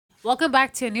Welcome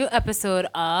back to a new episode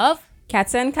of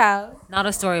Cats and cows. Not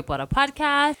a Story But a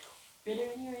Podcast.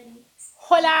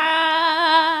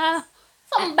 Hola!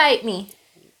 Some bite me.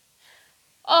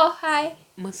 Oh, hi.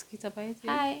 Mosquito bite you?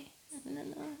 Hi. No.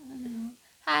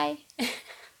 Hi.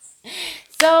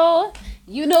 So,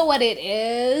 you know what it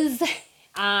is.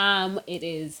 It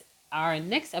is our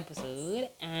next episode,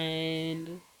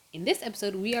 and in this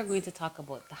episode, we are going to talk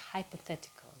about the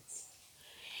hypotheticals.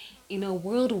 In a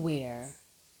world where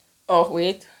Oh,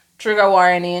 wait. Trigger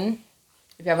warning.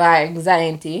 If you have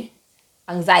anxiety,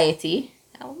 I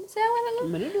won't say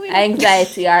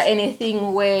anxiety or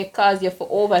anything where cause you to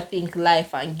overthink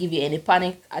life and give you any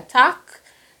panic attack,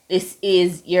 this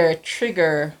is your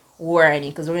trigger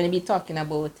warning because we're going to be talking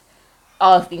about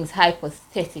all things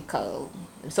hypothetical.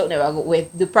 Something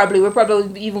we're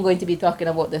probably even going to be talking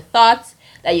about the thoughts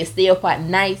that you stay up at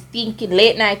night thinking,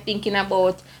 late night thinking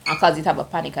about, and cause you to have a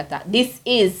panic attack. This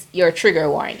is your trigger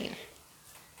warning.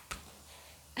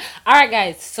 Alright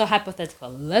guys, so hypothetical.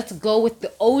 Let's go with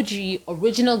the OG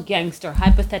original gangster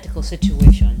hypothetical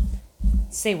situation.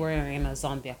 Say we're in a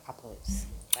zombie apocalypse.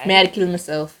 Right? May I kill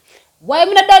myself? Why am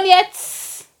I not done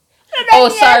yet? Oh,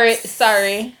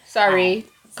 sorry.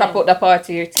 Cap out the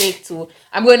party here. Take two.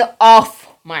 I'm going to off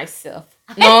myself.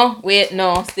 No, wait,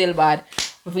 no, still bad.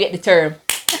 We forget the term.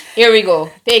 Here we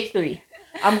go. Take three.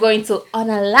 I'm going to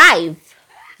unalive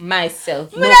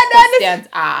myself. No questions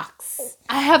asked.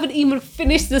 I haven't even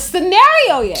finished the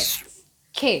scenario yet.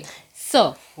 Okay,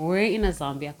 so we're in a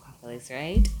zombie apocalypse,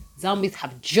 right? Zombies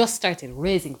have just started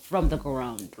raising from the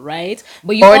ground, right?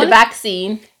 But Or the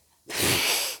vaccine.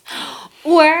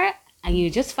 And you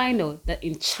just find out that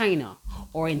in China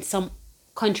or in some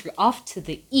country off to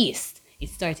the east it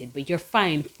started, but you're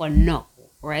fine for now,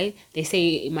 right? They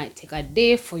say it might take a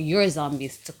day for your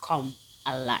zombies to come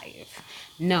alive.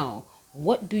 Now,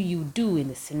 what do you do in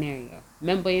this scenario?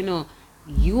 Remember,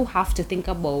 you have to think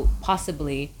about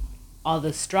possibly all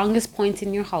the strongest points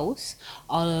in your house,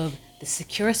 all of the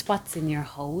secure spots in your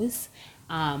house.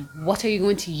 What are you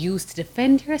going to use to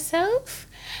defend yourself?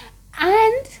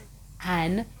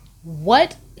 And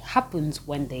what happens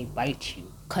when they bite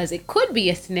you? Because it could be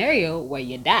a scenario where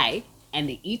you die and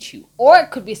they eat you, or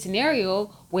it could be a scenario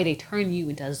where they turn you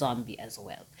into a zombie as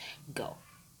well. Go.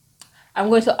 I'm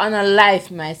going to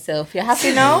unalive myself. You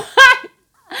happy now?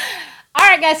 All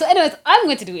right, guys. So, anyways, I'm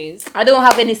going to do is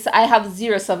I have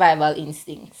zero survival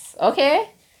instincts. Okay?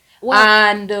 well,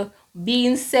 And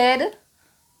being said,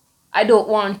 I don't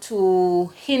want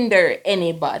to hinder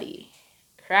anybody.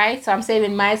 Right? So I'm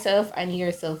saving myself and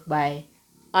yourself by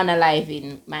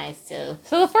unaliving myself.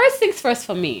 So the first things first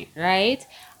for me, right?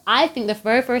 I think the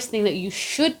very first thing that you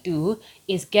should do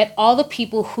is get all the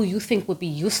people who you think would be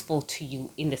useful to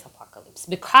you in this apocalypse,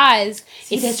 because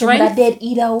it's strength. Dead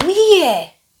either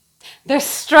way. There's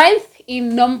strength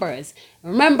in numbers.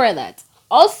 Remember that.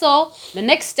 Also, the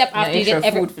next step after you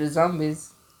get food for the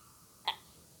zombies.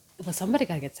 Well, somebody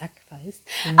gotta get sacrificed.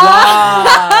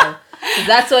 Wow.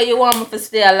 That's why you want me to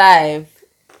stay alive.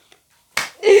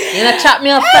 You gonna chop me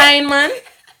up fine, man?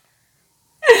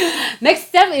 Next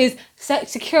step is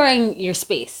securing your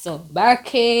space. So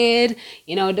barricade,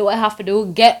 do what I have to do.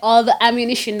 Get all the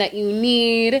ammunition that you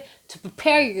need to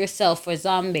prepare yourself for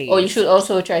zombies. Oh, you should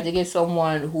also try to get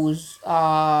someone who's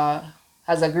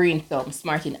has a green thumb,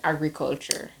 smart in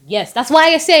agriculture. Yes, that's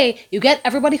why I say you get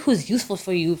everybody who's useful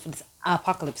for you for this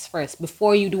apocalypse first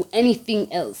before you do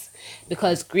anything else,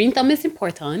 because green thumb is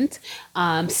important.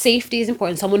 Safety is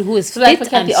important. Someone who is fit and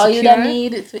secure. All you don't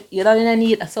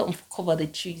need something to cover the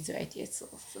trees right here, so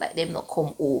like them not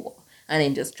come over and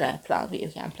then just try and plant where you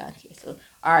can plant here. So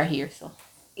are here so.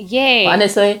 Yeah. But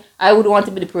honestly, I would want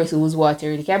to be the person who's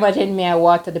watering. Can you imagine me? I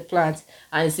water the plants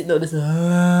and sit down this.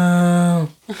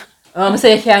 So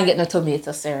you can't get no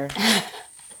tomatoes, sir.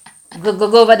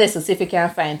 go over there so see if you can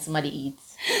find somebody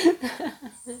eats.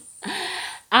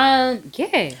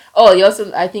 Yeah.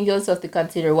 Oh, I think you also have to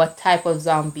consider what type of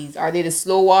zombies. Are they the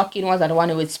slow walking ones or the one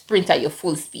who would sprint at your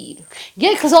full speed?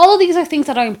 Yeah, because all of these are things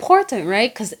that are important, right?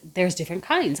 Because there's different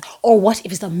kinds. Or what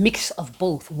if it's a mix of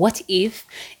both? What if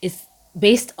it's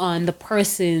based on the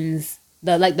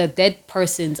the dead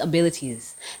person's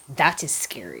abilities? That is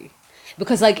scary.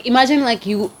 Because imagine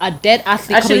you a dead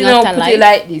athlete coming out to life. It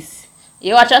like this.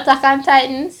 You watch Attack on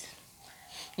Titans?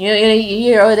 You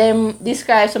hear how them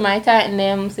describe some of my Titan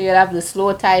them. So you have the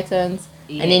slow Titans,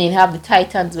 and then you have the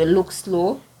Titans that look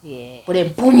slow. Yeah. But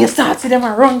then boom, you start to them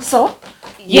and run so.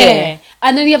 Yeah.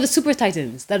 And then you have the super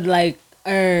Titans that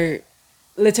are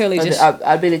literally just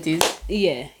the abilities.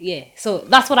 Yeah. So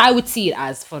that's what I would see it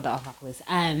as for the apocalypse,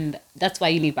 and that's why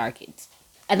you need barricades.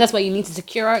 And that's why you need to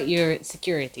secure your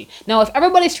security. Now, if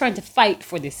everybody's trying to fight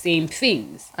for the same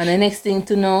things, And the next thing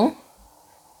to know,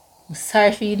 I'm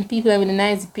sorry for you the people with the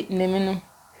knives pitting them, you know.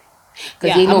 Because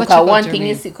yeah, you I'm know, gonna check out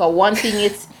Jermaine. cause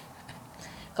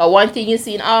one thing you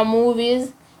see in our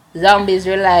movies, zombies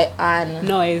rely on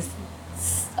Noise.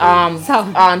 Sound.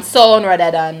 on sound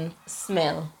rather than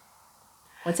smell.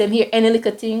 Once them hear any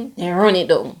little thing, they run it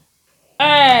down.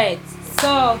 Alright,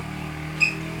 so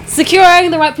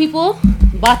securing the right people,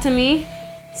 botany,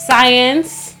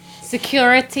 science,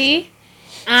 security,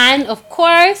 and of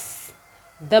course,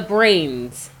 the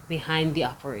brains behind the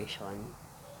operation.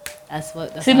 That's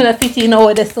what. Similar fitting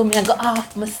now, they saw me and go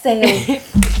off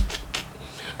myself.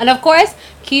 And of course,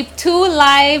 keep 2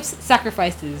 lives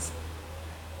sacrifices.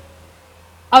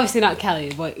 Obviously not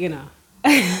Kelly, but you know.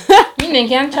 Me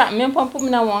can chat me and put me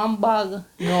in one bag.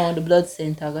 No, the blood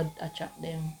center I chat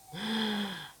them.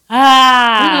 You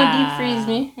know, deep freeze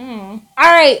me.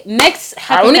 Alright, next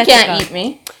I only hypothetical. can't eat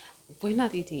me. We're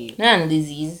not eating you. No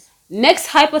disease. Next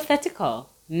hypothetical.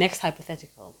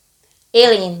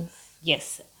 Aliens.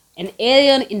 Yes. An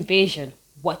alien invasion.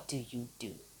 What do you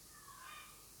do?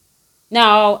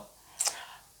 Now,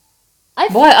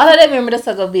 Boy, all of them remember just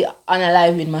gonna be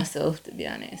unaliving myself, to be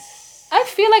honest. I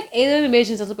feel like alien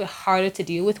invasion is a little bit harder to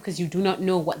deal with because you do not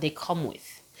know what they come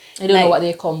with. I don't know what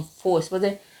they come first, but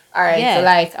then alright, Yeah. so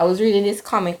like I was reading this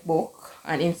comic book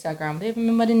on Instagram. I don't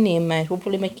remember the name, man.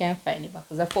 Hopefully I can find it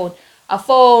because I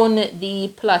found the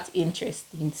plot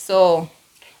interesting. So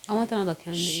I want another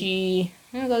candy.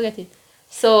 let me go get it.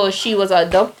 So she was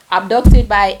abducted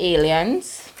by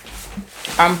aliens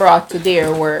and brought to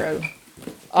their world.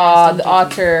 The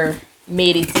author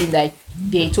made it seem like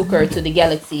they took her to the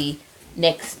galaxy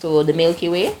next to the Milky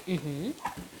Way.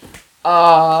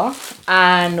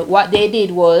 And what they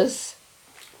did was,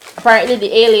 apparently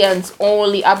the aliens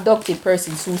only abducted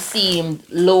persons who seemed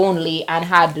lonely and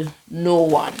had no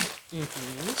one.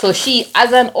 So she,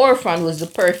 as an orphan, was the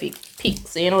perfect pick.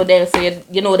 So you know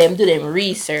them do them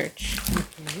research.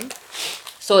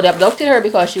 So they abducted her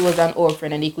because she was an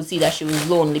orphan and they could see that she was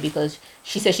lonely because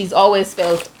she said she's always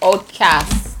felt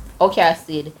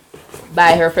outcasted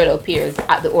by her fellow peers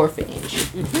at the orphanage.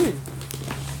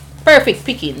 Perfect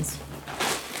pickings.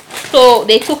 So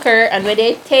they took her, and when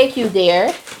they take you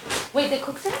there... Wait, they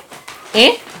cooked her?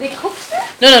 Eh? They cooked her?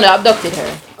 No, they abducted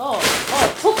her.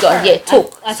 Took her. Yeah,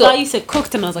 took. I thought you said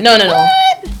cooked and I was like, No.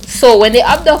 So when they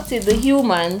abducted the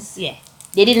humans, yeah,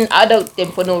 they didn't abduct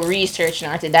them for no research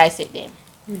nor to dissect them.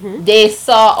 They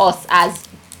saw us as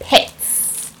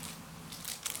pets.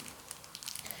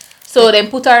 So they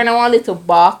put her in one little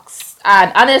box,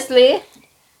 and honestly,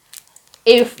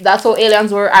 if that's how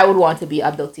aliens were, I would want to be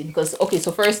abducted. Because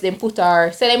so first they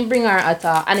bring her at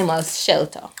an animal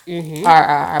shelter or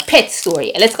a pet store.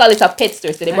 Let's call it a pet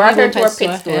store. So they brought her to a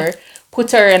pet store,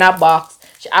 put her in a box.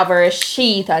 She have her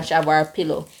sheet and she have her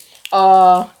pillow.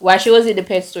 While she was in the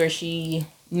pet store, she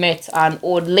met an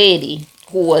old lady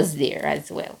who was there as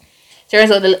well.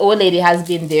 Turns out the old lady has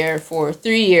been there for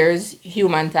 3 years,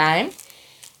 human time,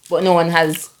 but no one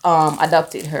has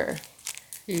adopted her.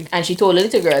 And she told the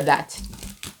little girl that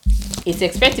it's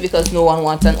expected because no one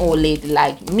wants an old lady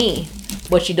like me.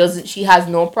 But she has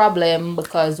no problem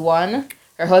because 1,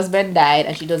 her husband died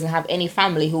and she doesn't have any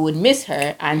family who would miss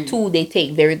her, and 2, they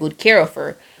take very good care of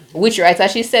her. Which, right,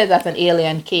 as she said that an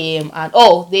alien came and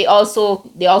they also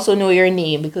know your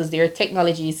name because their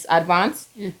technology is advanced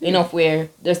enough where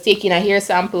just taking a hair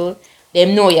sample,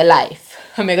 they know your life.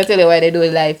 I'm gonna tell you why they do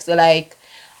your life. So like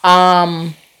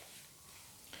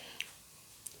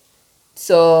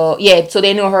so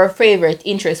they know her favorite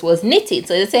interest was knitting.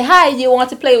 So they say, hi, do you want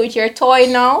to play with your toy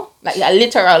now? Like a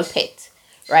literal pet,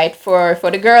 right? For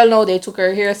the girl now, they took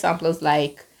her hair samples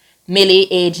like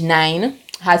Millie, age 9,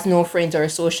 has no friends or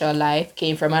social life,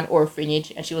 came from an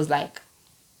orphanage, and she was like,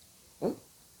 oh,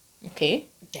 okay.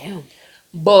 damn.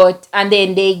 And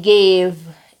then they gave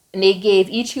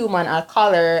each human a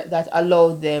color that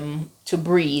allowed them to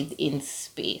breathe in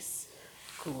space.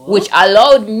 Cool. Which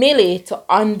allowed Millie to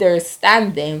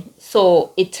understand them.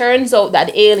 So it turns out that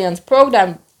the aliens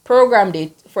programmed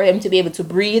it for them to be able to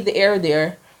breathe the air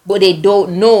there, but they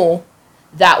don't know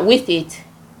that with it,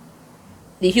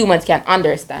 the humans can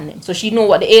understand them. So she know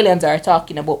what the aliens are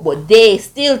talking about, but they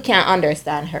still can't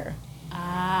understand her.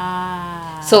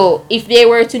 So if they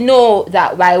were to know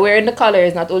that by wearing the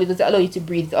colors, not only does it allow you to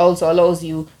breathe, it also allows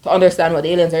you to understand what the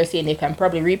aliens are saying, they can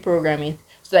probably reprogram it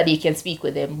so that they can speak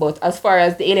with them. But as far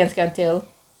as the aliens can tell,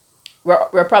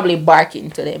 we're probably barking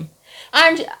to them.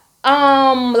 And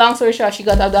long story short, she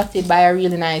got abducted by a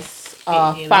really nice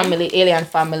alien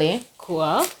family.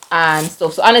 Cool. and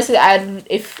stuff. So honestly,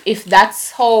 if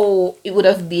that's how it would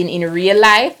have been in real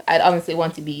life, I'd honestly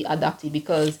want to be adopted,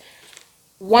 because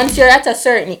once you're at a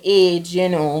certain age,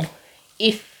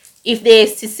 if they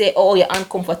say, oh, you're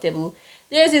uncomfortable,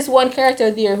 there's this one character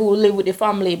there who lived with the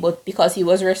family, but because he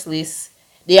was restless,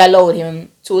 they allowed him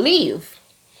to leave.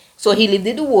 So he lived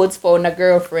in the woods, found a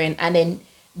girlfriend, and then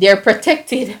they're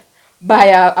protected by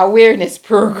a awareness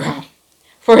program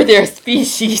for their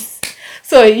species.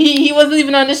 So he was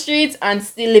living on the streets and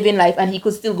still living life, and he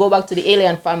could still go back to the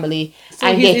alien family So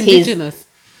and he's get indigenous. his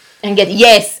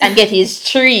and get his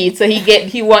treat. So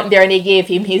he went there and they gave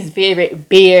him his favorite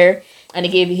beer, and they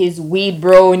gave him his weed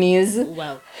brownies.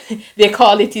 Wow. They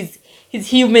call it his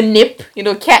human nip,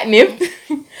 catnip.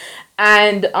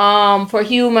 And for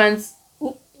humans,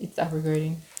 it's not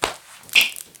recording.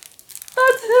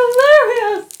 That's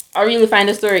hilarious. I really find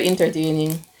the story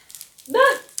entertaining.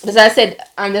 As I said,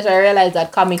 that I realized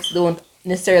that comics don't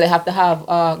necessarily have to have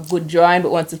a good drawing,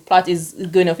 but once the plot is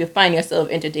good enough, you find yourself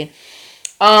entertained.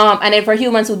 And then for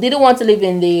humans who didn't want to live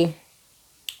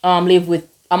with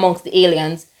amongst the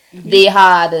aliens, they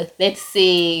had, let's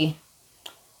say,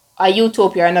 a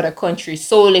utopia or another country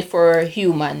solely for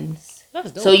humans.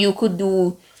 That's dope. So you could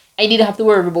I didn't have to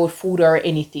worry about food or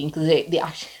anything, because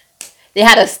they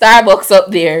had a Starbucks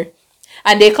up there,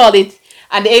 and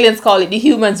and the aliens call it the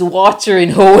humans watering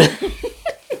hole.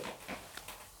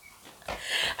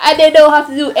 And they don't have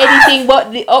to do anything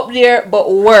up there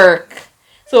but work.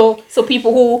 So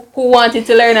people who wanted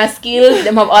to learn a skill,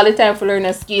 them have all the time for learn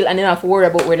a skill, and they don't have to worry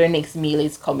about where their next meal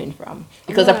is coming from.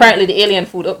 Because apparently the alien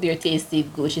food up there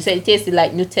tasted good. She said it tasted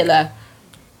like Nutella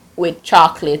with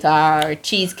chocolate or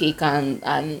cheesecake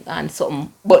and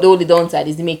something. But the only downside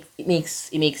is it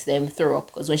makes them throw up,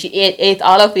 because when she ate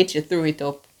all of it, she threw it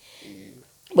up.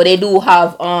 But they do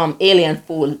have alien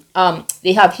food.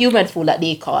 They have human food that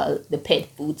they call the pet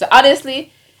food. So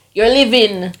honestly, you're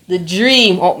living the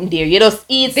dream up there. You just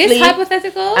eat, this sleep,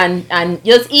 hypothetical, and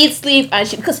just eat, sleep, and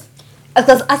because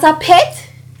as a pet,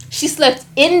 she slept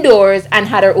indoors and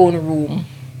had her own room.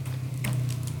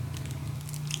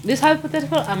 This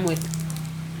hypothetical, I'm with.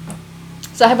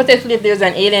 So hypothetically, if there's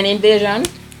an alien invasion,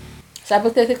 that's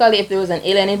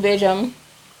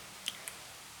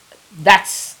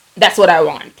what I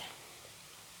want.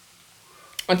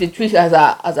 I want to treat it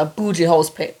as a bougie house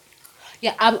pet.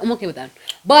 Yeah, I'm okay with that.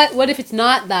 But what if it's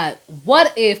not that?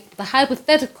 What if the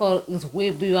hypothetical is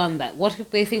way beyond that? What if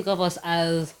they think of us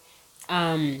as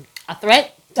a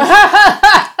threat?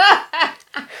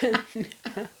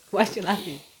 Why is she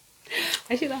laughing?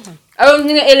 Why is she laughing? I don't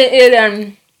think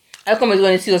alien outcome is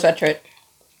going to see us a threat.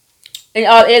 In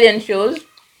all alien shows,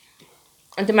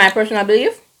 and to my personal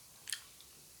belief,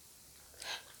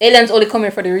 aliens only come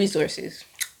here for the resources.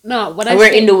 No,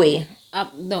 we're in the way.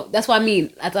 No, that's what I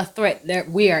mean. As a threat,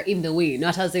 we are in the way.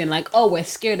 Not as in like, oh, we're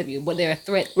scared of you, but they're a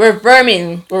threat. We're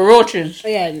vermin. We're roaches.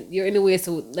 Yeah, you're in the way,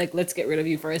 so like, let's get rid of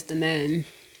you first, and then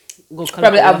go.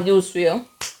 Probably have use for you.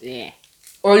 Yeah.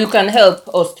 Or you can help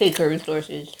us take our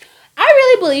resources. I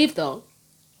really believe though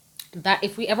that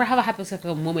if we ever have a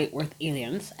hypothetical moment with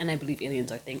aliens, and I believe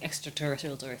aliens are a thing,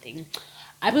 extraterrestrials are a thing,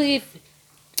 I believe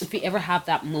if we ever have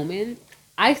that moment,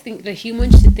 I think the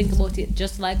humans should think about it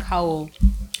just like how.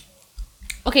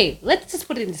 Okay, let's just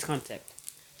put it in this concept.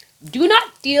 Do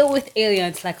not deal with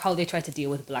aliens like how they try to deal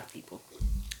with black people.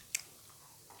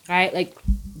 Right? Like,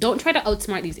 don't try to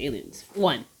outsmart these aliens.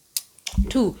 1.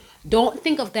 2, don't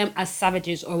think of them as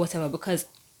savages or whatever, because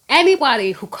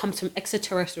anybody who comes from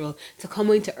extraterrestrial to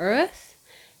coming to Earth,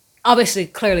 obviously,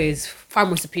 clearly is far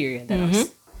more superior than us.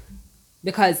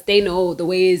 Because they know the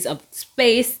ways of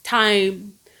space,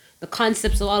 time, the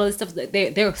concepts of all of this stuff.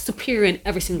 They're superior in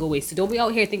every single way. So don't be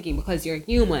out here thinking because you're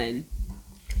human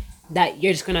that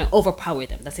you're just gonna overpower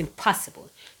them. That's impossible.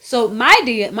 So my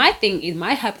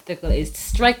hypothetical is to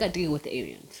strike a deal with the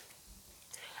aliens.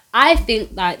 I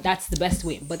think that that's the best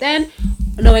way. But then,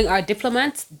 knowing our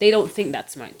diplomats, they don't think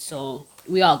that's smart. So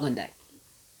we all gonna die.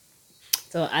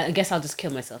 So I guess I'll just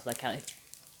kill myself like Callie.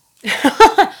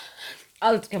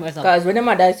 I'll just kill myself. Because when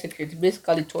I die sick, it's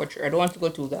basically torture. I don't want to go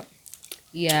through that.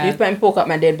 Yeah. You can poke at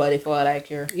my dead body for all I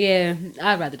care. Yeah,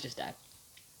 I'd rather just die.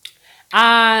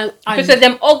 If you said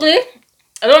them ugly,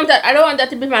 I don't want that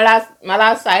to be my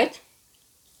last sight.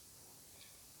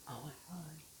 Oh my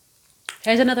god.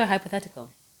 Here's another hypothetical.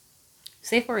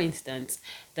 Say for instance,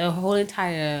 the whole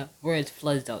entire world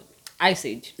floods out. Ice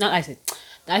age. Not ice age.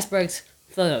 The icebergs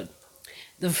flood out.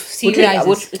 The sea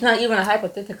rises. It's not even a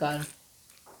hypothetical.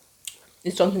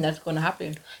 It's something that's gonna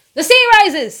happen. The sea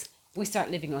rises. We start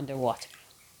living underwater.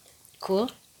 Cool.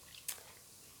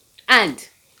 And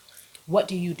what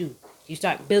do? You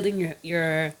start building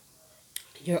your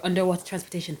your underwater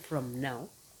transportation from now?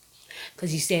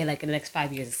 Because you say like in the next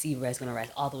 5 years the sea level is gonna rise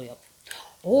all the way up.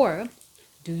 Or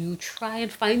do you try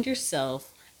and find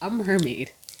yourself a merman,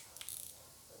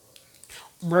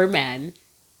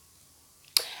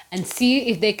 and see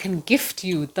if they can gift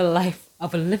you the life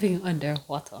of living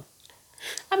underwater?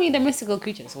 I mean, they're mystical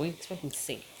creatures. What do you expect me to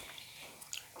say?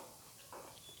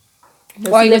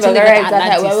 Just Or are you going live to a live like life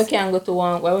that where we Atlantis? can go to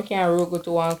one, where we can go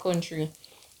to one country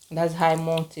that's high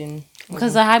mountain.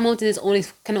 Because the high mountain is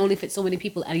can only fit so many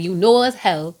people, and you know as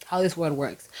hell how this world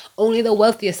works. Only the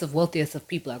wealthiest of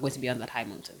people are going to be on that high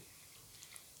mountain.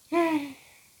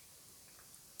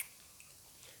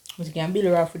 But you can build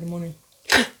a raft with the money.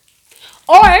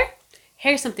 Or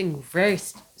here's something very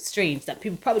strange that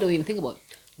people probably don't even think about: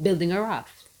 building a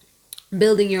raft,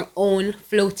 building your own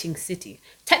floating city.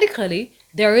 Technically,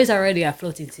 there is already a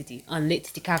floating city on Lake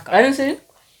Titicaca. I don't see.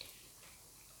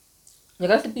 You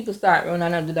got see people start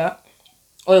running and do that.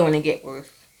 Or you want to get worse.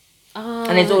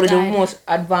 And it's only the most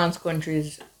advanced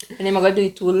countries. And they're going to do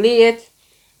it too late.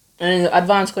 And the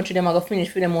advanced country, they're going to finish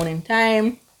for them on in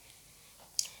time.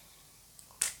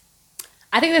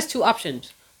 I think there's two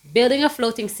options: building a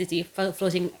floating city,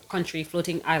 floating country,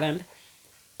 floating island,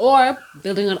 or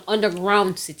building an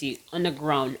underground city,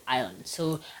 underground island.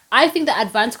 So I think the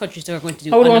advanced countries are going to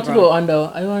do. I would want to go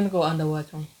under. I want to go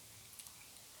underwater,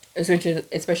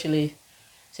 especially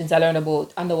since I learned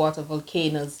about underwater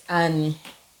volcanoes, and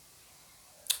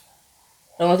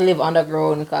I want to live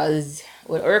underground because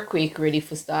when earthquake ready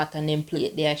for start and then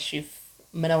plate their shift,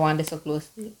 I don't want this so close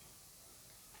to it.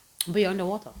 But you're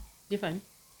underwater. You're fine.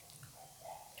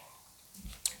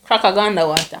 Cracker go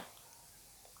underwater.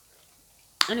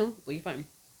 I know, but you're fine.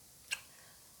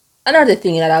 Another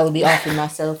thing that I would be offering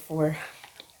myself for.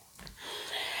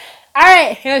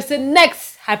 Alright, here's the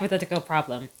next hypothetical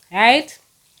problem. Alright?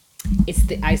 It's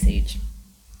the Ice Age.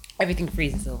 Everything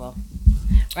freezes over.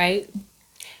 Right?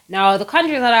 Now, the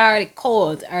countries that are already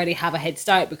cold already have a head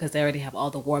start because they already have all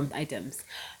the warm items,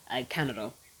 like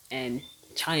Canada and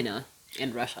China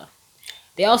and Russia.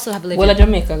 They also have a Well,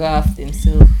 Jamaica go after him,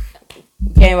 so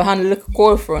can't even handle the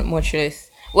cold front much less.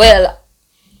 Well,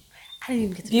 I didn't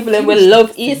even get to people that will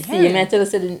love AC. I mean, tell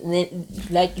us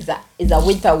like it's a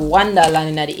winter wonderland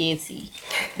in the AC.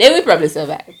 They will probably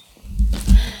survive.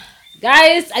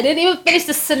 Guys, I didn't even finish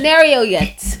the scenario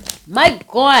yet. My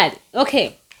God.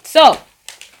 Okay, so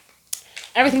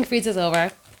everything freezes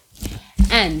over,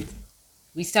 and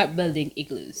we start building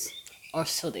igloos, or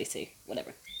so they say,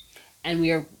 whatever. And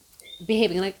we are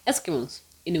behaving like Eskimos,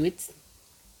 Inuits,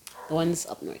 the ones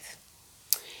up north.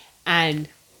 And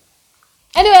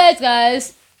anyways,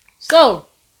 guys, so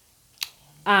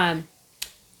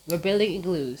we're building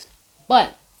igloos,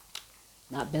 but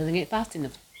not building it fast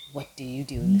enough. What do you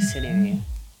do in this scenario?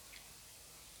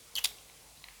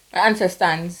 Our answer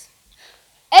stands.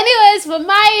 Anyways, for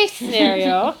my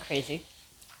scenario, crazy.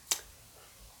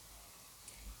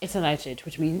 It's an ice age,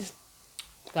 which means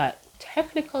that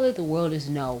technically the world is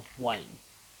now one.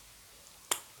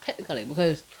 Technically,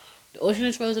 because the ocean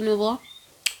is frozen over,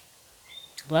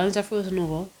 the lands are frozen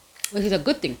over, which is a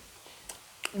good thing.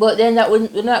 But then that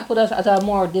would not put us at a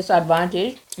more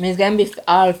disadvantage. I mean, it's gonna be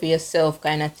all for yourself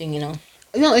kind of thing, you know.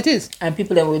 No, it is. And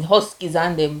people them with huskies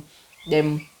and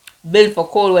them built for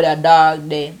cold weather dog,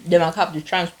 them have the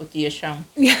transportation.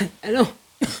 Yeah, I know.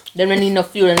 Them don't need no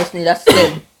fuel and just need a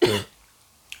sled.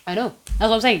 I know. That's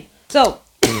what I'm saying. So,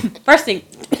 first thing,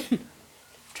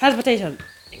 transportation.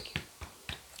 Thank you.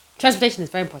 Transportation is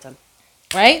very important,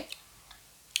 right?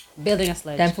 Building a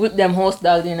sledge. Then put them horse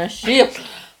dogs in a ship.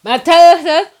 But I tell you,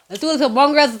 sir, the two little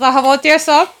mongrels that I have out there,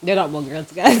 sir, they're not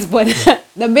mongrels, guys, but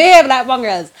the behave like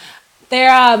mongrels.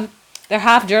 They're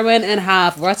half German and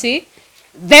half Rutty.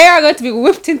 They are going to be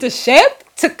whipped into shape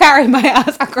to carry my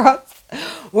ass across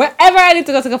wherever I need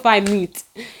to go to find meat.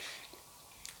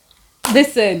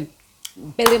 Listen,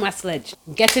 building my sledge,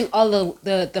 getting all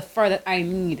the fur that I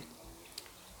need.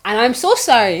 And I'm so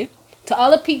sorry to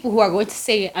all the people who are going to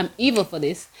say I'm evil for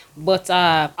this, but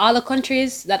all the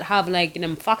countries that have like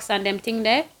them fox and them thing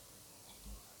there.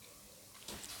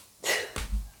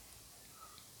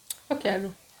 Okay, I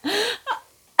know.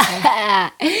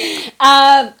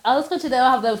 All those countries that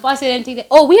have the fox and them thing there.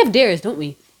 Oh, we have deers, don't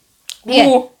we? Yeah.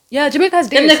 Ooh. Yeah, Jamaica has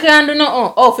Them deers. they can't do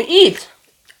nothing. Oh, for eat.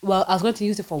 Well, I was going to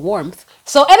use it for warmth.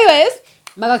 So, anyways,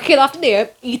 I'm gonna kill off the deer,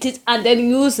 eat it, and then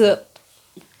use the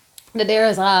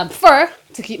deer's fur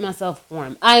to keep myself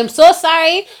warm. I am so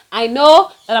sorry. I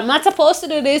know that I'm not supposed to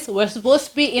do this. We're supposed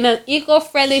to be in an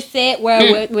eco-friendly state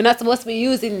where we're not supposed to be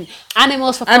using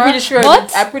animals for fur. I'm pretty sure.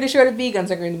 But I'm pretty sure the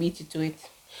vegans are going to beat you to it.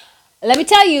 let me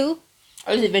tell you,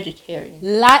 Or is it vegetarian?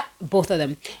 both of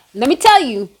them. Let me tell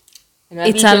you,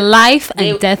 It's a life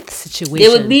and death They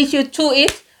will situation. beat you to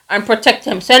it and protect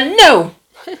him. So no,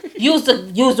 use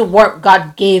the work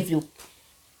God gave you.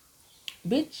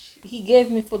 Bitch, he gave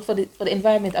me food for the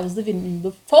environment I was living in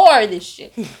before this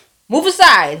shit. Move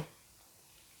aside.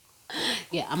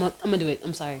 Yeah, I'm gonna do it.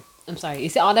 I'm sorry. You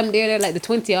see all them there, like the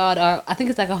 20 odd, or I think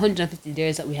it's like 150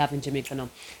 days that we have in Jamaica now.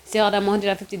 See all them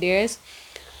 150 days?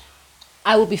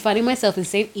 I will be finding myself in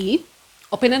St. E,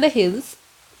 up in the hills,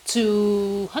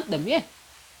 to hunt them. Yeah.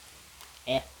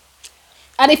 Yeah.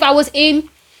 And if I was in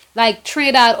like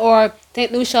Trinidad or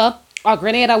St. Lucia or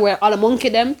Grenada where all the monkey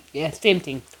them, yeah, same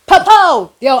thing.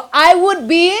 Popo! Yo, I would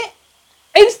be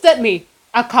instantly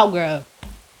a cowgirl.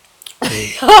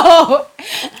 Yo,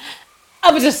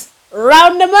 I would just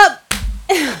round them up.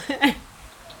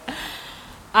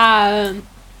 um,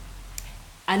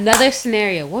 Another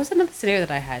scenario. What was another scenario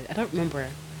that I had? I don't remember.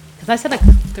 Because I said like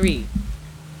 3.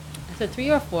 I said 3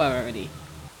 or 4 already.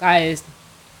 Guys,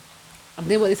 I'm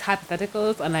dealing with these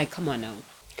hypotheticals and like, come on now.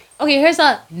 Okay, here's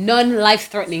a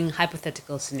non-life-threatening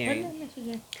hypothetical scenario.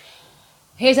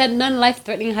 Here's a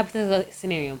non-life-threatening hypothetical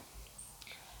scenario.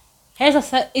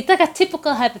 It's like a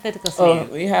typical hypothetical scenario.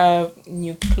 Oh, we have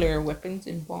nuclear weapons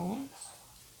in bombs.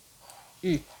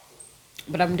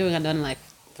 But I'm doing a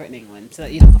non-life-threatening one so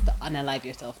that you don't have to unalive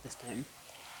yourself this time.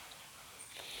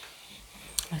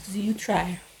 Let's see you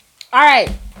try.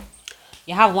 Alright.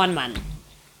 You have one man,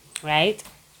 right?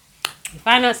 You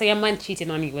find out say your man cheating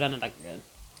on you with another girl.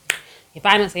 You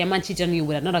find out say your man cheating on you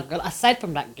with another girl aside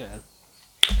from that girl.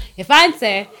 You find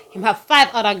say him have 5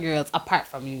 other girls apart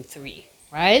from you 3,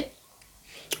 right?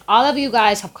 All of you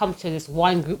guys have come to this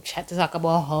one group chat to talk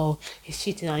about how he's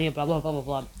cheating on you, blah blah blah blah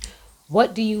blah.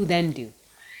 What do you then do?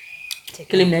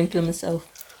 Kill him then kill myself.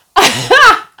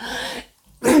 I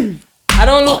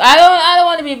don't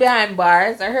want to be behind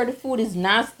bars. I heard the food is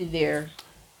nasty there.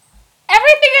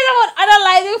 Everything is about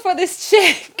analyzing for this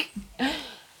chick.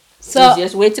 So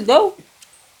easiest way to go.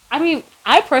 I mean,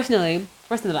 I personally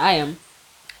I am,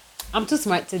 I'm too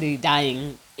smart to be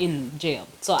dying in jail.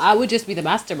 So I would just be the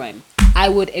mastermind. I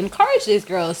would encourage these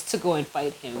girls to go and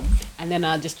fight him, and then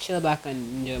I'll just chill back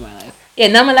and enjoy my life. Yeah,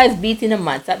 normalize beating a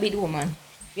man. That beat the woman.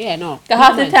 Yeah, no.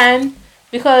 Half the time,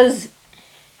 because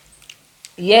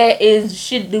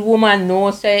the woman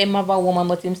know say him have a woman,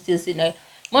 but him still sitting there.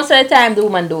 Most of the time, the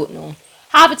woman don't know.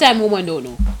 Half the time, women don't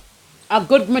know. A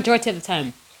good majority of the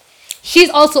time. She's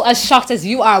also as shocked as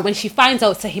you are when she finds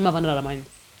out say him have another man.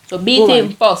 So beat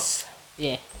him first.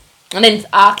 Yeah. And then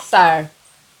ask her,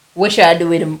 what should I do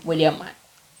with your man?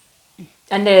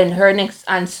 And then her next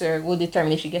answer will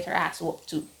determine if she gets her ass whooped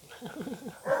too.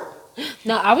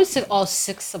 No, I would sick all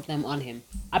 6 of them on him.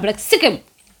 I'd be like, sick him!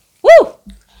 Woo!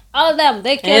 All of them,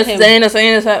 they killed him.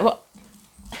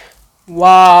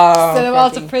 Wow. Send them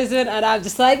all to prison, and I'm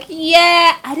just like,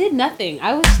 yeah, I did nothing.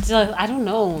 I was just, I don't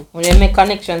know. When they make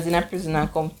connections in a prison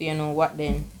and come to, what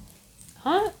then?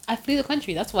 Huh? I flee the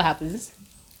country. That's what happens.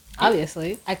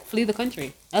 Obviously. I flee the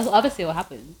country. That's obviously what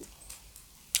happens.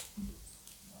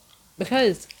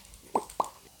 Because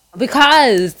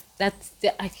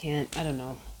I can't. I don't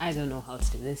know. I don't know how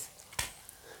to do this.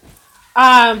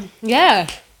 Yeah.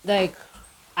 Like,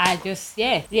 I just,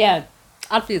 yeah.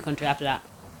 I'll flee the country after that.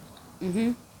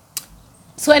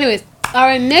 So anyways,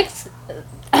 our next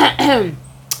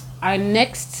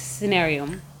scenario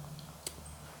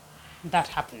that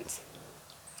happens,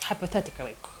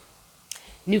 hypothetically,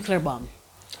 nuclear bomb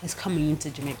is coming into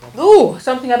Jamaica. Ooh,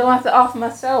 something I don't have to off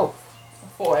myself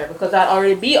for because I'd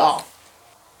already be off.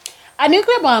 A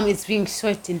nuclear bomb is being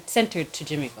centered to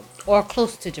Jamaica or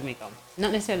close to Jamaica,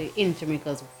 not necessarily in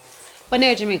Jamaica's, but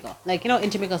near Jamaica, like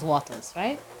in Jamaica's waters,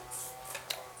 right?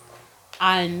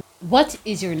 And what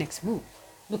is your next move?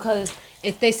 Because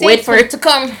if they say wait for it to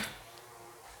come,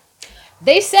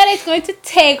 they said it's going to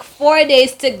take 4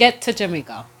 days to get to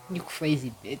Jamaica. You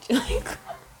crazy bitch!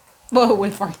 But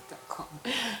wait for it to come.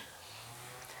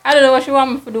 I don't know what you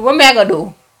want me to do. What am I gonna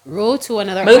do? Row to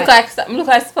another. Look like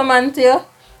Superman to you.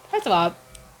 First of all,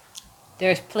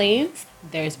 there's planes,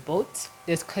 there's boats,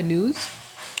 there's canoes.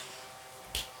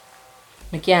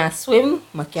 I can't swim,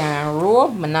 I can't row,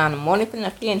 I don't have money for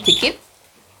a plane ticket.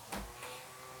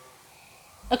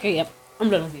 Okay, yep. I'm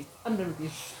done with you.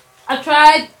 I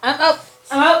tried. I'm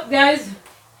out, guys.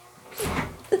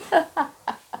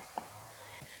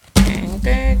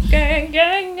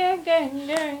 Gang. I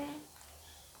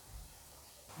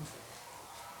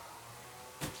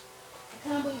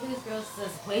can't believe these girls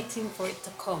just waiting for it to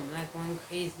come like one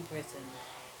crazy person.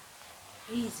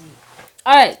 Crazy.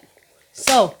 Alright.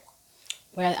 So,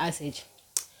 we're at Ice Age.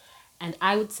 And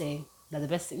I would say that the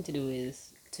best thing to do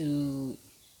is to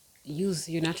use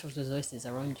your natural resources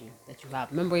around you that you have.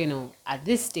 Remember, at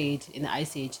this stage in the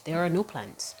ice age, there are no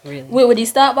plants really. Wait, would you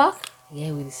start back?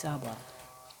 Yeah, with the Saba.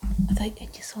 I thought I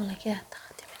just sound like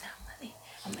talk to me normally.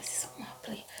 I'm gonna see something I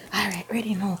play. Alright,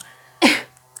 ready now.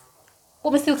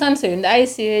 What was still concerned, the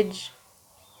ice age.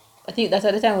 I think that's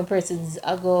at the time when persons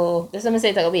are go. That's what I say.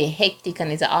 It's gonna be hectic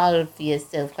and it's all for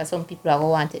yourself. Because some people are gonna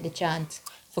want to take the chance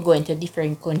for going to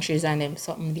different countries and them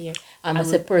something there. I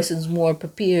say persons more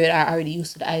prepared are already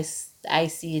used to the ice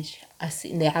age. I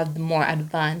think they have the more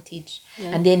advantage. Yeah.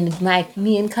 And then my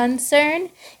main concern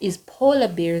is polar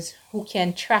bears who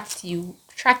can track you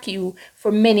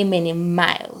for many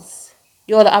miles.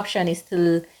 Your other option is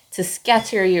to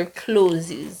scatter your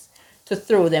clothes to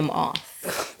throw them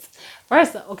off.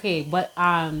 First, okay, but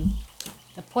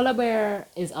the polar bear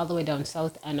is all the way down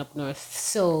south and up north.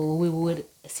 So we would,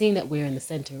 seeing that we're in the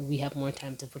center, we have more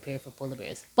time to prepare for polar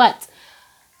bears. But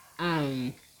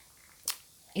the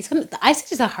ice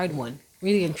age is a hard one,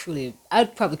 really and truly.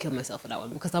 I'd probably kill myself for that one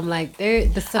because I'm like, the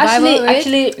survival rate.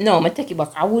 Actually, no, I'm gonna take it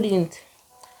back. I wouldn't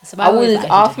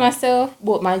off myself,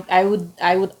 but I would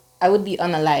be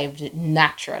unalived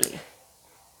naturally.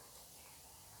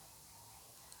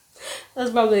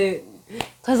 That's probably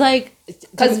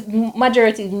because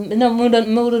majority no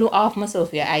don't off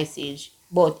myself via ice age,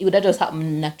 but it would have just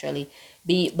happened naturally,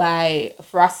 be it by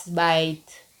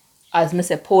frostbite, as I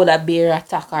say, polar bear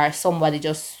attack or somebody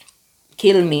just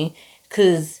kill me.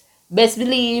 Cause best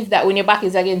believe that when your back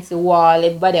is against the wall,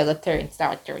 everybody gonna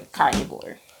start turn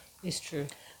carnivore. It's true.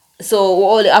 So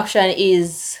all the option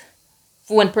is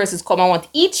for when persons come and want to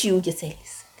eat you, just say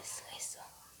listen.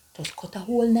 Just cut a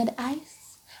hole in the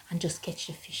ice and just catch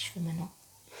the fish for me now.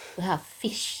 We have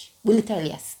fish. We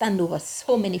literally stand over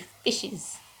so many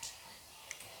fishes.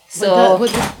 So but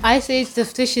the ice age, the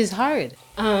fish is hard.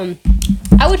 I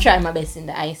would try my best in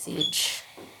the ice age.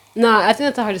 No, I think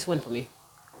that's the hardest one for me.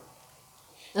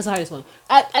 That's the hardest one.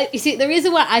 You see, the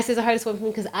reason why ice is the hardest one for me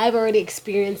because I've already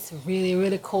experienced really,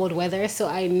 really cold weather, so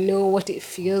I know what it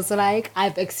feels like.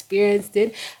 I've experienced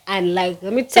it, and let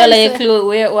me tell you,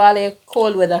 where all the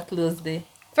cold weather clothes there.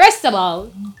 First of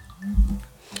all,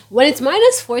 when it's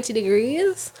minus 40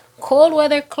 degrees, cold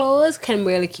weather clothes can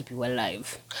barely keep you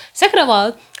alive. Second of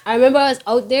all, I remember I was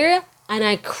out there and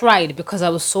I cried because I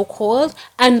was so cold,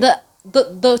 and the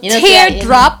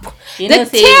teardrop,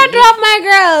 my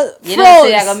girl, froze. You know,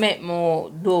 say I gonna make more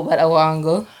do but I want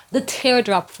go. The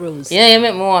teardrop froze. Yeah, you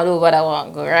make more do but I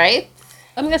want go, right?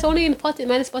 I mean, that's only in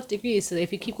minus 40 degrees. So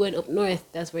if you keep going up north,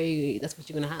 that's what you're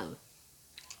gonna have.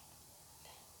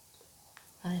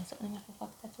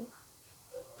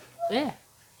 Yeah.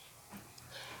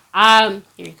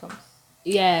 Here he comes.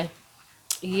 Yeah.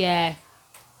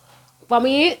 For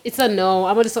me, it's a no.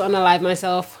 I'm gonna just unalive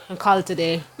myself and call it a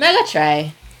day. Mega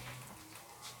try.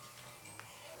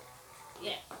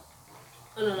 Yeah.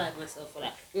 Unalive myself for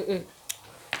that. And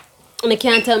they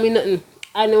can't tell me nothing.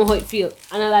 I know how it feels.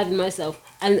 Unaliving myself.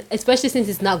 And especially since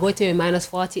it's not going to be minus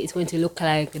 40, it's going to look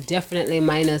like definitely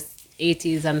minus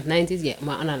 80s and 90s. Yeah, I'm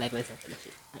gonna unalive myself for that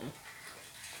shit.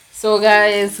 So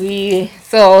guys, the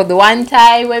one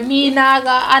time when me not go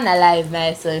unalive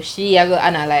myself, she go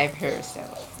unalive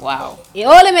herself. Wow. It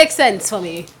only makes sense for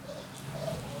me.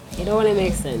 It only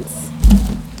makes sense.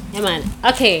 Yeah, man.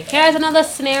 Okay, here's another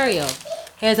scenario.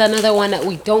 Here's another one that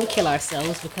we don't kill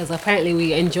ourselves because apparently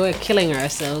we enjoy killing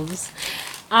ourselves.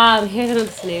 Here's another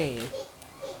scenario.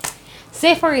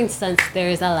 Say, for instance, there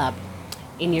is a lab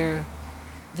in your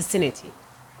vicinity.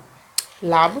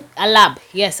 Lab? A lab,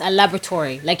 yes, a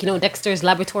laboratory. Like, Dexter's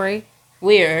laboratory.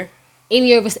 Where?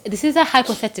 This is a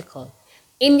hypothetical.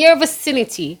 In your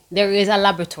vicinity, there is a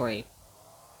laboratory.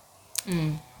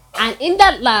 And in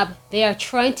that lab, they are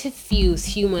trying to fuse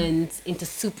humans into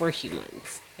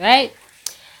superhumans, right?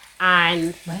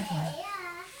 And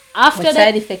after that,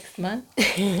 side effects, man.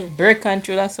 Birth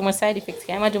control has so much side effects.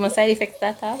 Can you imagine what side effects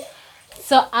that have?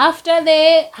 So after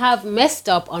they have messed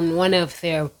up on one of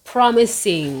their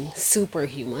promising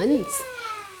superhumans,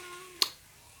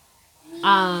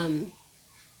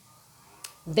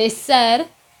 they said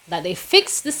that they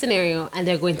fixed the scenario and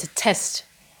they're going to test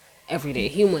everyday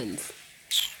humans.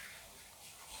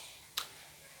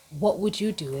 What would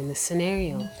you do in this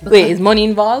scenario? Wait, is money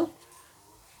involved?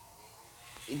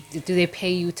 Do they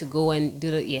pay you to go and do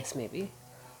the... Yes, maybe.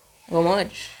 How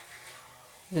much?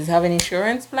 Does it have an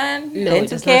insurance plan? No, it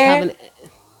does not have an...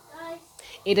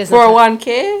 It does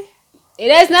 401k? It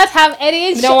does not have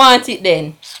any insurance. You don't want it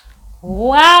then.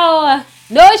 Wow.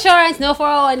 No insurance, no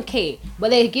 401k. But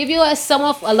they give you a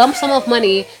lump sum of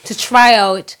money to try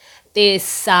out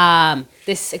this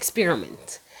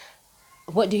experiment.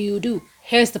 What do you do?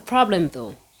 Here's the problem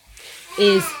though.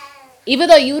 Is even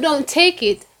though you don't take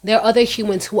it, there are other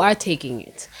humans who are taking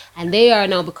it, and they are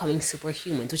now becoming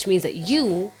superhumans, which means that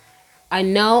you are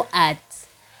now at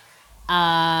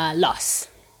loss.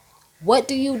 What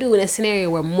do you do in a scenario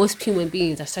where most human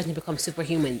beings are starting to become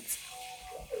superhumans?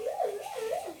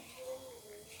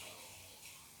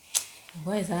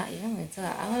 What is that? Yeah, it's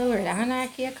a word.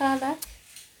 Anarchy, I call that.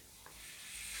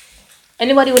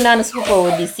 Anybody with non-superpower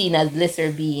would be seen as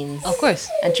lesser beings. Of course.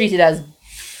 And treated as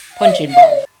punching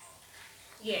bags.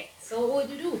 Yeah. So what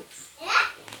would you do?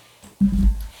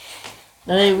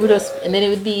 And then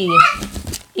it'd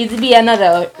be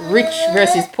another rich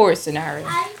versus poor scenario.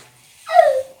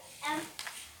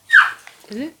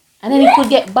 Is it? And then it could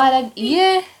get bad.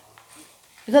 Yeah.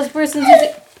 Because persons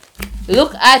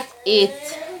look at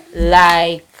it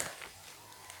like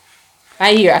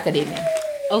My Hero Academia.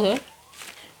 Okay.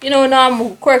 You know, now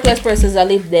quirkless persons that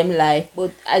live them life,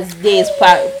 but as days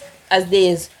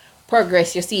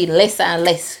progress, you see less and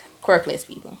less quirkless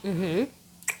people. Mm-hmm.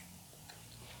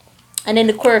 And then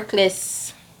the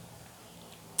quirkless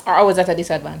are always at a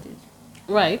disadvantage.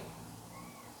 Right.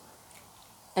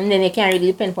 And then you can't really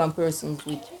depend upon persons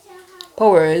with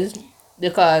powers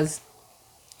because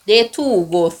they too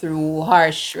go through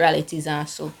harsh realities and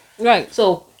so. Right.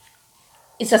 So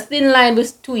it's a thin line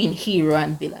between hero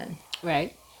and villain.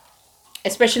 Right.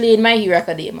 Especially in My Hero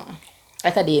Academia.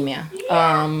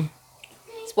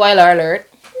 Spoiler alert.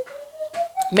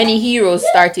 Many heroes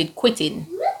started quitting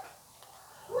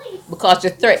because the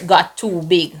threat got too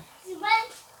big.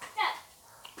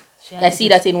 I see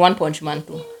that in One Punch Man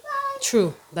too.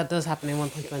 True. That does happen in One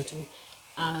Punch Man too.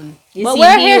 You But see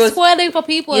we're heroes- here spoiling for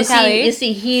people, You Callie.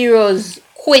 see heroes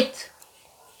quit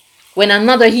when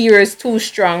another hero is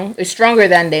stronger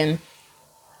than them,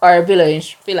 or a villain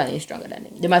is stronger than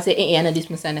them. They might say, "Eh, this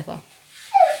must never."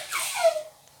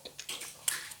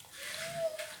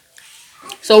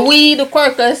 So we, the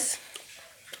quirkless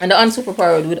and the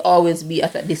unsuperpowered, would always be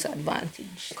at a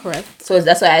disadvantage. Correct. So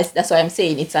that's why I'm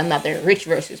saying it's another rich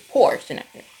versus poor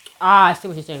scenario. I see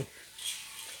what you're saying.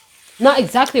 Not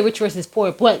exactly rich versus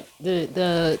poor, but the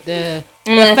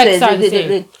effects are the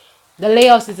same. The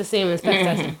layouts is the same and specs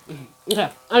are the same. Mhm. Okay,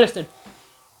 understood.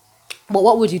 But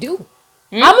what would you do?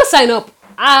 I'm gonna sign up.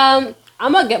 I'm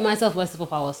gonna get myself my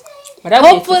superpowers. But that would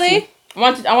be Hopefully,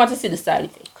 interesting. I want to see the side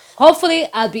effects. hopefully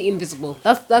I'll be invisible.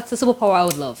 That's the superpower I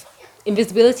would love.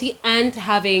 Invisibility and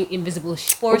having invisible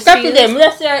force Copy fields. them.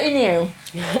 Let's share in here.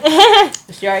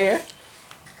 Let's share here.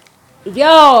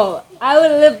 Yo, I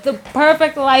would live the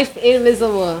perfect life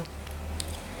invisible.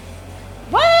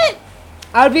 What?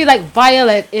 I would be like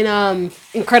Violet in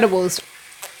Incredibles.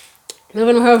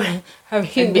 Living her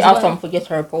It'd be awesome to get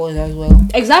her pose as well.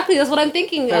 Exactly, that's what I'm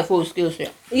thinking. Her full skill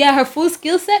set. Yeah, her full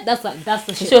skill set. That's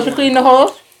the shit. So she clean the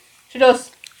house. She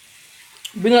just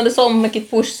bring out the salt, make it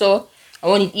push so.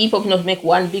 And when it eat up, just make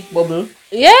one big bubble.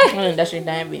 Yeah. And that's your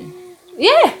diving.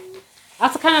 Yeah.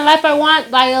 That's the kind of life I want,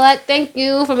 Violet. Thank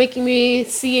you for making me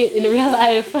see it in real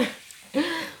life.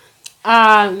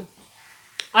 All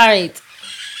right.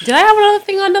 Did I have another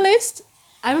thing on the list?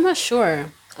 I'm not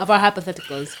sure of our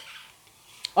hypotheticals.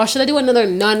 Or should I do another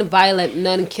non-violent,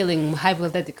 non-killing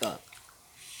hypothetical?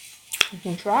 You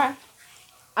can try.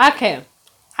 Okay.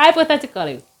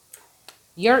 Hypothetically,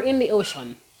 you're in the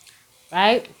ocean,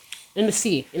 right? In the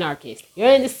sea, in our case. You're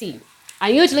in the sea.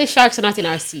 And usually sharks are not in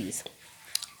our seas.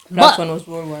 That one was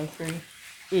World War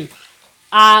III.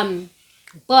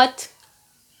 But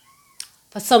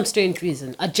for some strange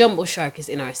reason, a jumbo shark is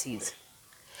in our seas.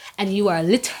 And you are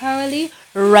literally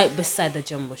right beside the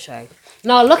jumbo shark.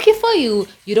 Now, lucky for you,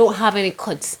 you don't have any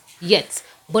cuts yet.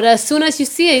 But as soon as you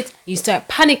see it, you start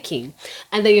panicking.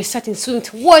 And then you're starting to swim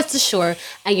towards the shore.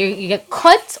 And you get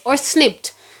cut or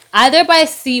snipped. Either by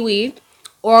seaweed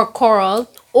or coral.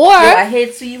 Or... Yo, I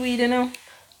hate seaweed, you know.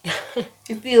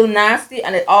 It feels nasty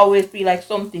and it always feel like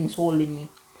something's holding me.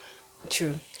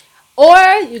 True. Or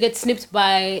you get snipped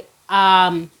by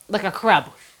like a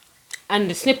crab. And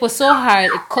the snip was so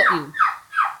hard it cut you.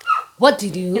 What do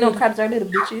you do? You know, crabs are little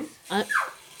bitches.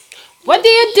 What do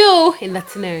you do in that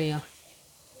scenario?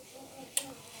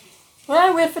 Well,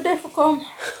 I wait for death to come.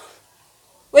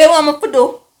 Wait, what am I to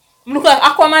do? I look like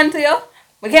Aquaman to you.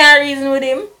 I can't reason with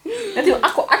him. Not even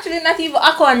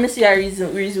Aquaman, I see a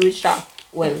reason with shark.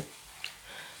 Well.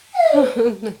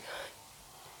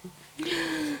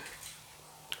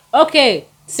 Okay,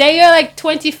 say you're like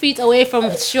 20 feet away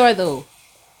from shore though.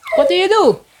 What do you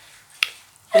do?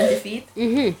 20 feet?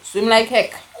 Mm-hmm. Swim like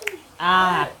heck.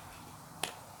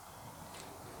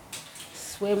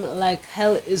 Swim like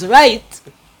hell is right.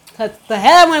 Cause the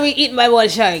hell I'm gonna be eaten by one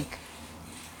shark.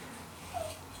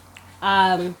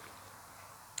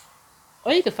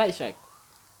 Or you can fight shark.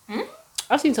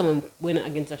 I've seen someone win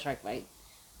against a shark bite.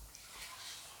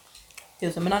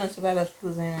 Yes, I'm not a survival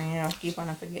skills and keep on,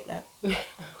 I forget that.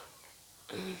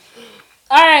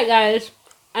 Alright, guys.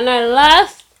 And our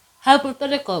last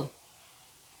hypothetical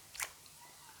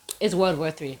is World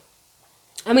War III.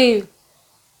 I mean,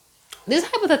 this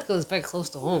hypothetical is very close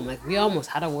to home. Like, we almost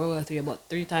had a World War III about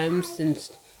 3 times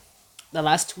since the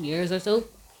last 2 years or so.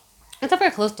 It's a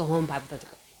very close to home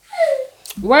hypothetical.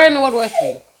 We're in World War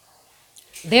III.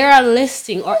 They are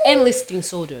listing or enlisting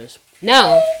soldiers.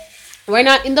 Now, we're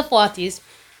not in the 40s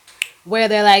where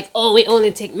they're like, oh, we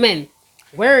only take men.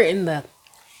 We're in the...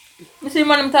 You see,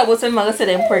 man, I'm talking about some mother said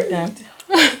I'm pregnant.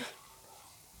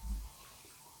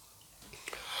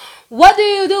 What do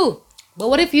you do? But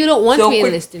what if you don't want to be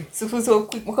enlisted? So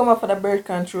quick, we come up for the birth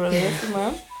control, yes,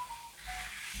 ma'am.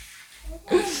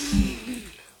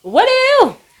 What do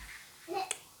you do?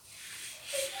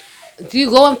 Do you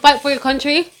go and fight for your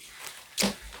country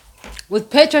with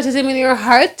patriotism in your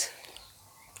heart?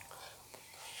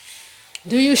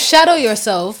 Do you shadow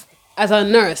yourself as a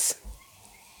nurse?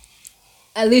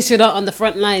 At least you're not on the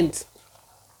front lines.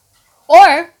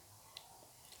 Or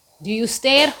do you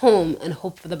stay at home and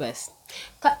hope for the best?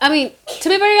 I mean, to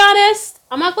be very honest,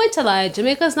 I'm not going to lie.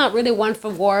 Jamaica's not really one for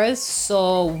wars,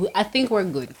 so I think we're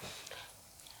good.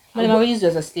 But I'm used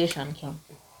as a station camp.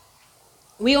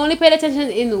 We only paid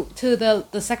attention to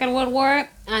the Second World War,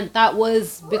 and that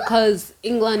was because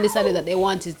England decided that they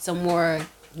wanted some more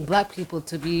black people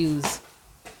to be used.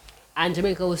 And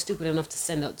Jamaica was stupid enough to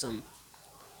send out some.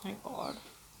 My God.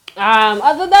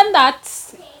 Other than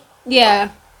that,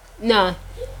 yeah, nah.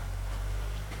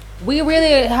 We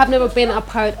really have never been a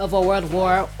part of a world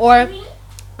war, or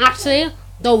actually,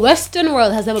 the Western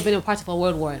world has never been a part of a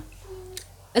world war.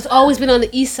 It's always been on the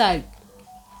east side.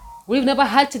 We've never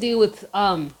had to deal with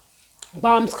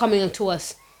bombs coming to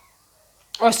us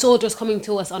or soldiers coming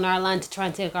to us on our land to try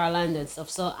and take our land and stuff.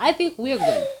 So I think we're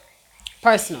good,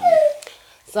 personally.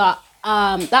 So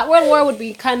that world war would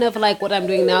be kind of like what I'm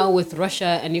doing now with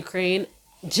Russia and Ukraine.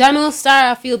 General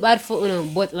Star, I feel bad for,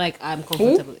 but like I'm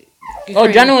comfortable.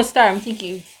 Oh, General Star, I'm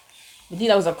thinking. I think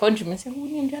that was a countryman. I said, who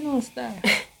named General Star?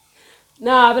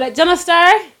 Nah, but like General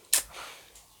Star,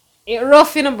 it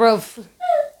rough, bruv.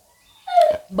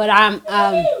 But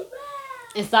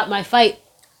it's not my fight.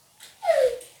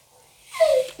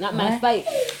 Not my fight.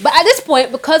 But at this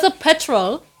point, because of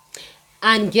petrol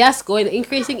and gas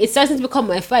increasing, it's starting to become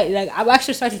my fight. Like, I'm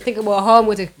actually starting to think about how I'm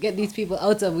going to get these people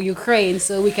out of Ukraine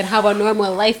so we can have a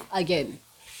normal life again.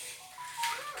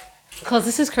 Because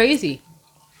this is crazy.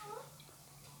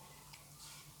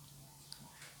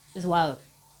 It's wild.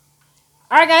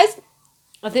 Alright, guys.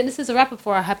 I think this is a wrap up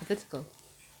for our hypothetical.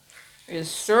 Yes,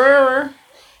 sir.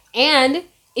 And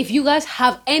if you guys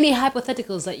have any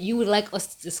hypotheticals that you would like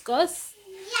us to discuss,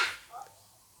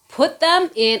 put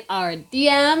them in our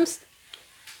DMs,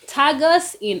 tag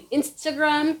us in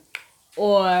Instagram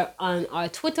or on our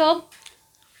Twitter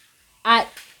at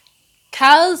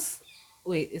Cows.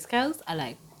 Wait, is Cows? I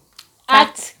like.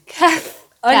 At Cath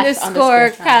 _Kals.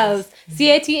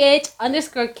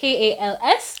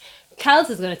 CATH_KALS. Kals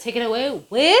is going to take it away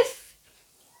with...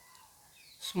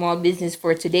 Small business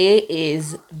for today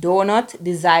is Donut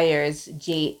Desires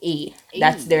JA.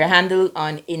 That's their handle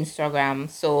on Instagram.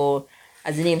 So,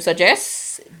 as the name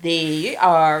suggests, they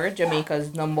are Jamaica's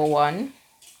 #1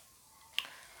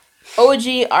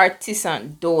 OG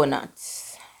artisan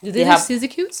donuts. Do they do Suzy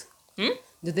Q's? Do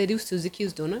they do Suzy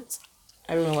Q's donuts?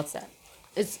 I don't know what's that.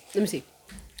 Let me see.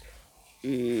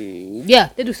 Yeah,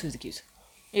 they do Suzy Q's.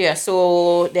 Yeah,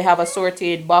 so they have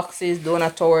assorted boxes,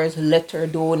 donut towers, letter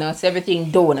donuts,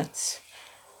 everything donuts.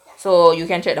 So you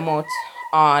can check them out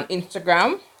on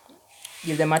Instagram.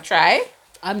 Give them a try.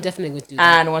 I'm definitely going to do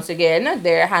that. And once again,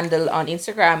 their handle on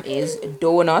Instagram is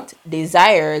Donut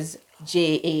Desires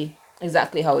JA.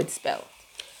 Exactly how it's spelled.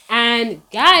 And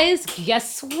guys,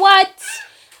 guess what?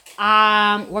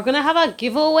 We're gonna have a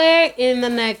giveaway in the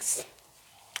next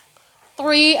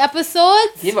 3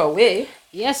 episodes. Giveaway?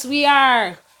 Yes, we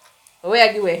are. Where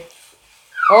I give away?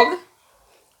 Hug?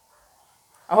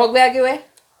 A hug where I give away?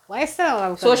 Why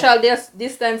so? Social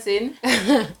distancing.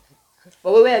 But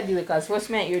where I give away? Because first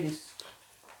man hear this.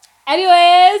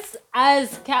 Anyways,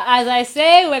 as I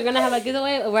say, we're gonna have a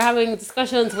giveaway. We're having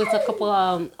discussions with a couple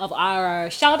of our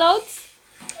shout outs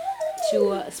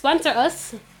to sponsor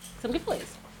us some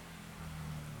giveaways.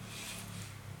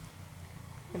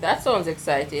 That sounds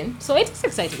exciting. So it is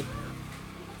exciting.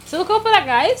 So look out for that,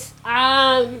 guys.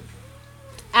 And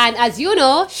as you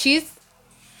know, she's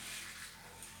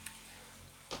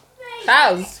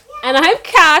Cows. And I'm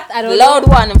Kat. I don't Loud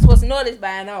know. one. I'm supposed to know this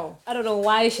by now. I don't know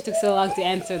why she took so long to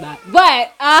answer that.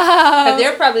 But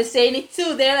They're probably saying it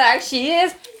too. They're like, she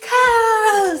is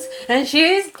cows and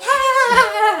she's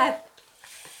cat.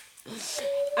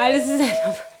 this is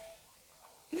it.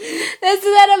 This is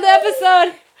the end of the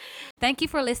episode. Thank you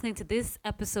for listening to this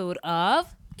episode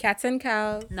of Cats and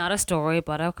cows. Not a Story,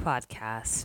 but a Podcast.